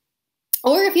enter.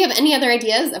 Or if you have any other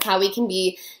ideas of how we can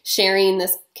be sharing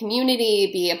this community,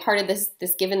 be a part of this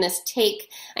give and this take,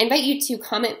 I invite you to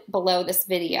comment below this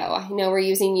video. I know we're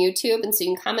using YouTube, and so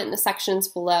you can comment in the sections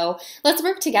below. Let's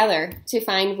work together to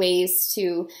find ways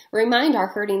to remind our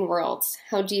hurting world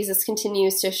how Jesus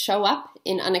continues to show up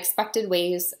in unexpected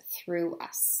ways through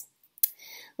us.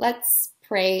 Let's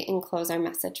pray and close our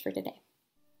message for today.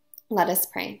 Let us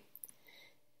pray.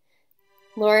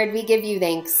 Lord, we give you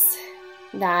thanks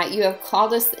that you have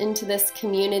called us into this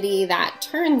community that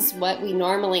turns what we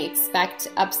normally expect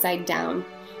upside down.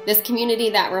 This community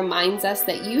that reminds us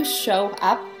that you show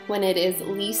up when it is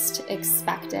least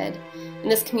expected.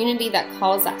 And this community that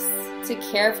calls us to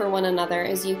care for one another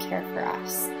as you care for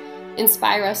us.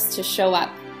 Inspire us to show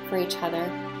up for each other.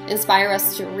 Inspire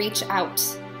us to reach out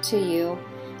to you.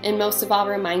 And most of all,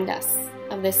 remind us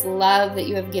of this love that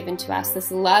you have given to us,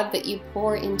 this love that you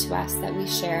pour into us that we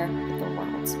share with the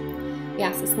world. We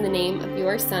ask this in the name of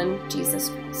your Son, Jesus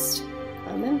Christ.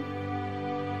 Amen.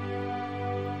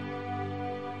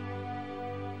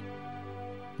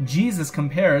 Jesus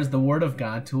compares the Word of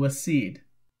God to a seed.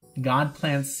 God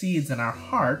plants seeds in our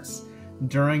hearts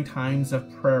during times of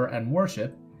prayer and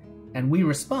worship, and we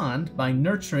respond by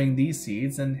nurturing these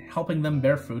seeds and helping them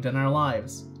bear fruit in our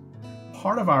lives.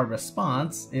 Part of our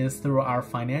response is through our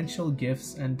financial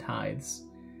gifts and tithes.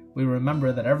 We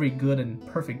remember that every good and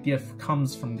perfect gift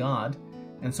comes from God,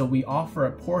 and so we offer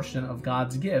a portion of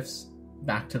God's gifts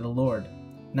back to the Lord.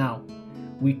 Now,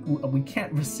 we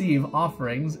can't receive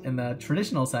offerings in the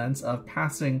traditional sense of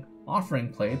passing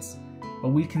offering plates, but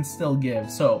we can still give.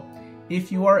 So,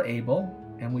 if you are able,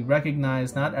 and we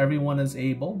recognize not everyone is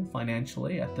able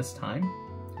financially at this time,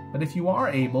 but if you are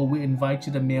able, we invite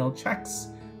you to mail checks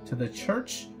to the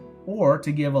church or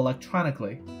to give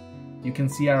electronically. You can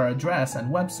see our address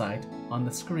and website on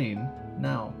the screen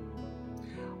now.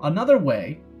 Another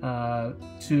way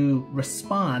to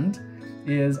respond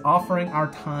is offering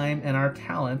our time and our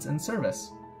talents in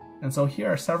service. And so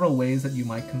here are several ways that you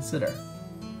might consider.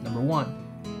 Number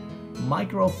 1,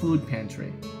 micro food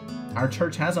pantry. Our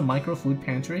church has a micro food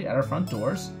pantry at our front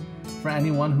doors for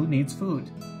anyone who needs food.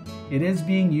 It is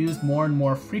being used more and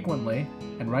more frequently,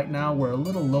 and right now we're a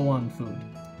little low on food.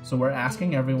 So we're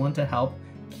asking everyone to help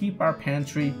keep our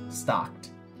pantry stocked.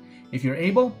 If you're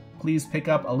able, please pick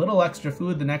up a little extra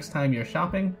food the next time you're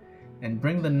shopping and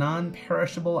bring the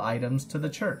non-perishable items to the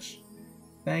church.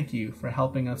 Thank you for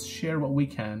helping us share what we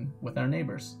can with our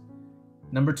neighbors.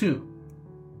 Number 2,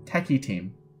 techie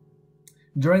team.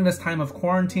 During this time of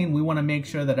quarantine, we want to make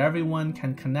sure that everyone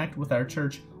can connect with our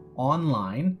church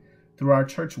online through our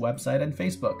church website and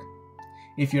Facebook.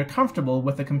 If you're comfortable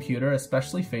with a computer,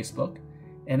 especially Facebook,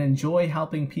 and enjoy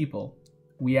helping people,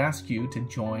 we ask you to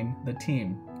join the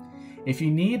team. If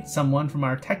you need someone from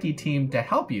our techie team to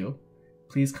help you,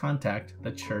 please contact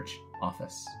the church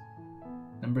office.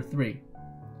 Number 3,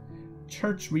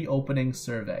 church reopening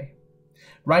survey.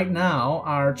 Right now,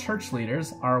 our church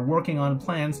leaders are working on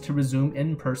plans to resume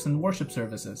in-person worship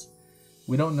services.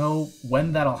 We don't know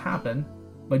when that'll happen,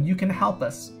 but you can help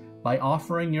us by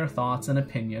offering your thoughts and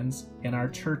opinions in our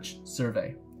church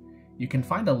survey. You can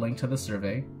find a link to the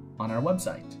survey on our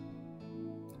website.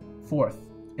 4th,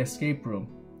 escape room.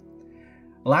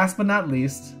 Last but not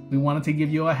least, we wanted to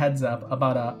give you a heads up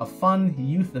about a fun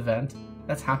youth event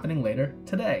that's happening later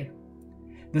today.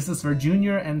 This is for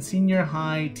junior and senior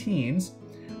high teens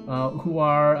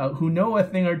who know a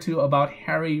thing or two about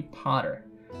Harry Potter.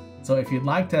 So if you'd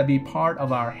like to be part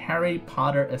of our Harry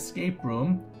Potter escape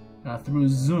room through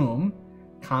Zoom,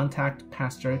 contact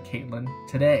Pastor Caitlin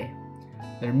today.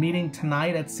 They're meeting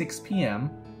tonight at 6 p.m.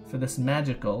 for this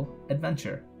magical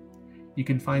adventure. You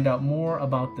can find out more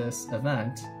about this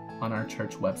event on our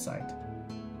church website.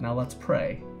 Now let's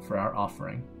pray for our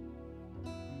offering.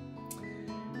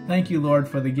 Thank you, Lord,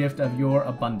 for the gift of your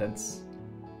abundance.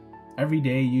 Every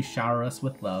day you shower us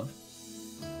with love.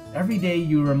 Every day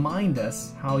you remind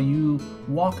us how you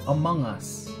walk among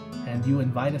us, and you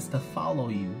invite us to follow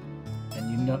you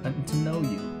and to know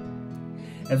you.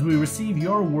 As we receive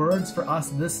your words for us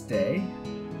this day,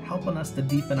 helping us to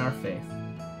deepen our faith.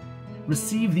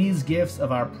 Receive these gifts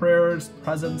of our prayers,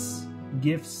 presence,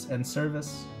 gifts, and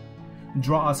service.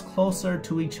 Draw us closer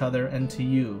to each other and to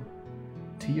you,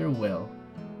 to your will,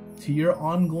 to your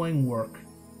ongoing work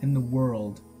in the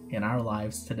world, in our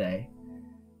lives today.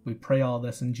 We pray all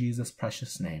this in Jesus'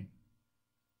 precious name.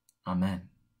 Amen.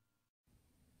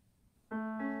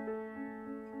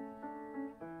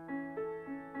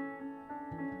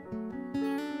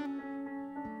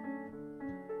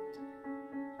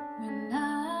 When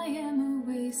I am a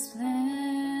wasteland,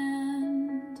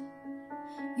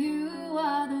 you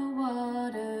are the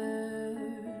water.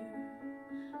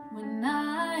 When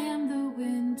I am the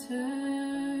winter,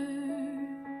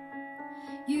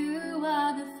 you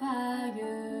are the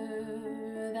fire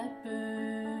that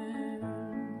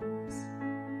burns.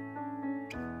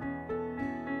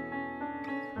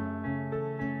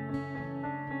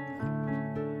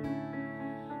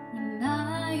 When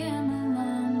I am a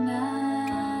long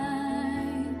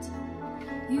night,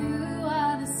 you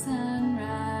are the sunrise.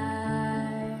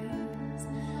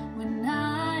 When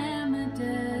I am a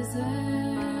desert,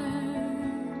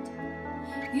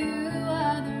 you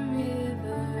are the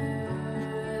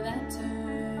river that turns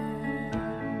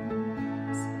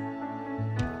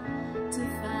to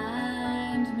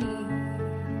find me.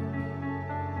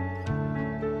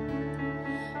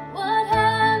 What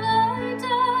have I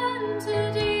done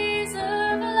to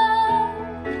deserve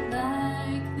love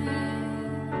like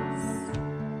this?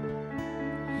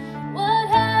 What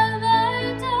have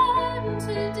I done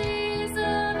to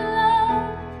deserve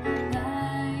love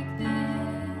like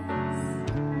this?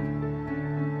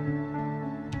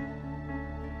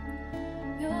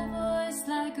 Your voice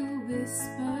like a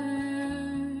whisper,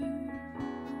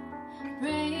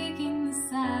 breaking the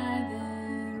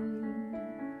silence.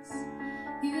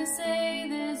 You say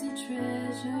there's a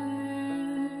treasure,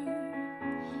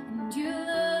 and you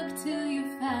look till you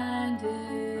find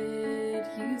it.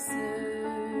 You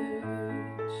search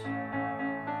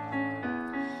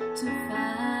to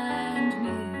find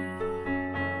me.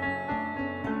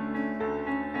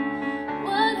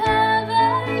 What have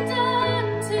I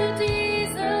done to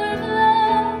deserve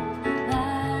love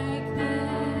like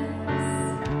this?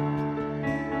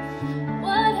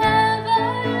 What have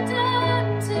I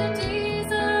done to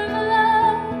deserve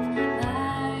love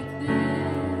like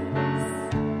this?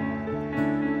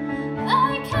 I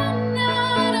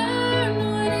cannot earn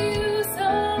what you so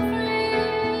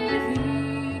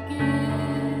freely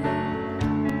give.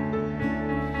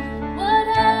 What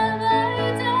have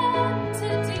I done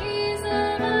to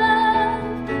deserve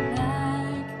love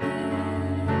like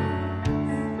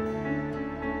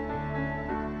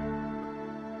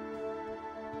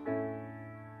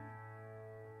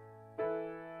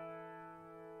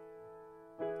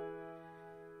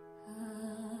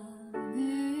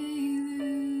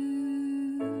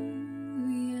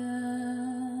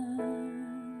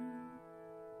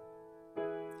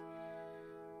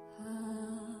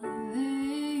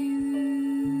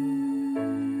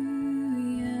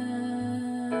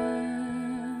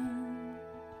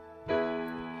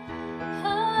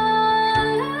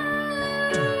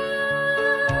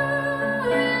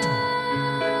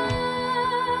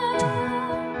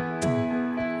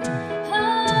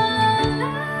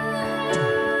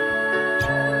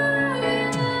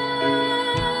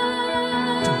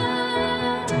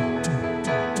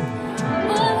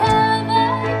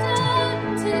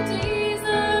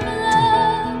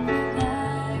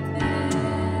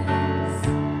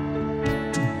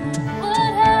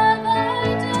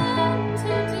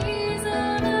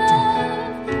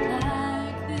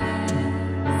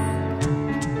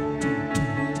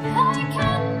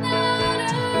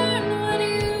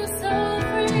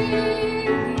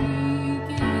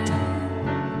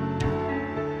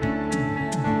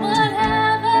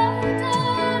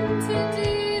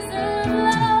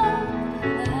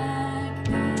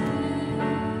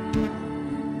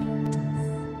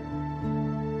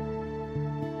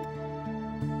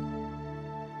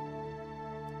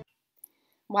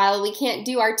While we can't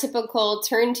do our typical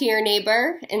turn to your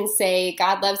neighbor and say,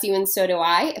 God loves you and so do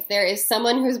I, if there is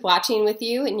someone who's watching with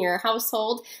you in your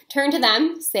household, turn to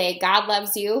them, say, God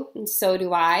loves you and so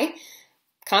do I.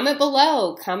 comment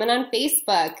below, comment on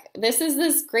Facebook. This is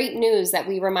this great news that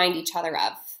we remind each other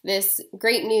of. This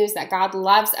great news that God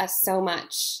loves us so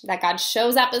much, that God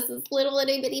shows up as this little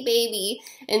itty bitty baby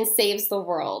and saves the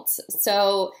world.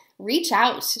 So reach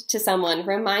out to someone,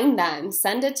 remind them,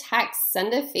 send a text,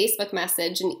 send a Facebook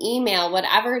message, an email,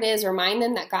 whatever it is, remind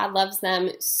them that God loves them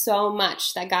so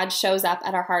much, that God shows up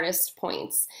at our hardest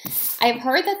points. I've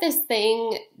heard that this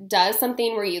thing does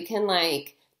something where you can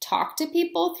like talk to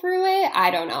people through it.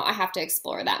 I don't know. I have to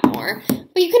explore that more.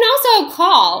 But you can also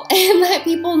call and let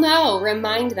people know,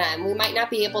 remind them. We might not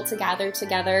be able to gather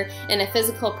together in a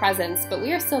physical presence, but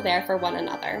we are still there for one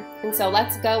another. And so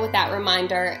let's go with that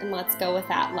reminder and let's go with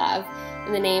that love.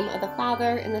 In the name of the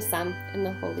Father, and the Son, and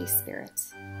the Holy Spirit.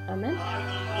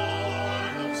 Amen.